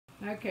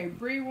Okay,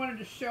 Bree wanted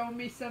to show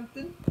me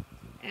something,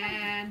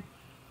 and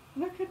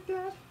look at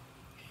that.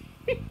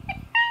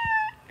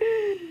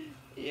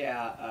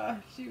 Yeah,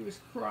 she was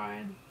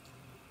crying.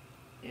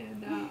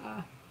 And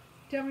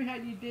tell me how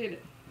you did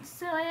it.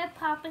 So I had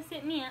Papa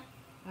sit me up.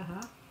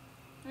 Uh-huh.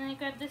 And I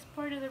grabbed this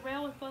part of the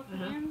rail with both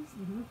hands.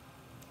 Mm-hmm.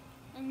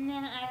 And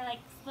then I like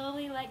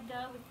slowly let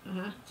go with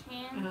each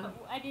hand. But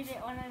I did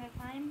it one at a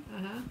time.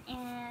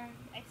 And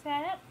I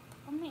sat up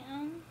on my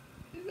own.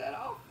 Is that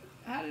all?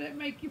 How did it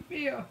make you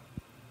feel?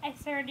 I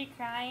started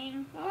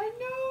crying. I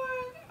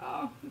know it.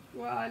 Oh,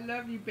 well, I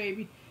love you,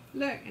 baby.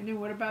 Look, and then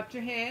what about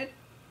your head?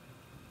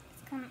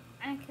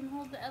 I can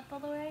hold it up all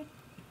the way.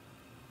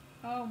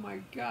 Oh my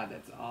God,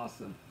 that's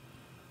awesome.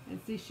 And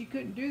see, she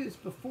couldn't do this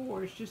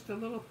before. It's just a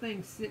little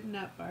thing sitting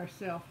up by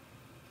herself.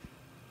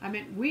 I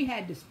mean,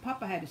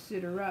 Papa had to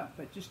sit her up,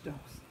 but just to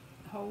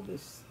hold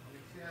this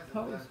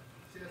pose.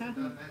 She hasn't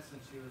done that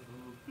since she was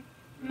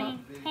a little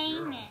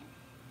maintain it.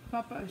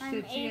 Papa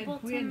said I'm able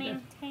to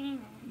maintain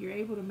it. You're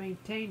able to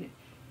maintain it.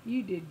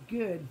 You did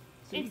good.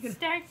 So it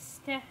starts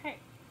to hurt,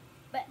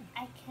 but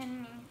I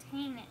can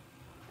maintain it.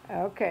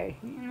 Okay,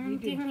 you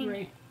did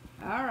great.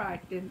 All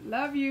right, then.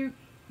 Love you.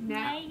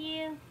 Now, love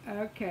you.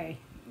 Okay,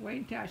 wait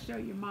until I show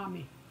you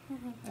Mommy.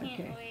 I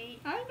can't wait.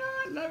 I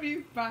know it. Love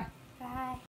you. Bye. Bye.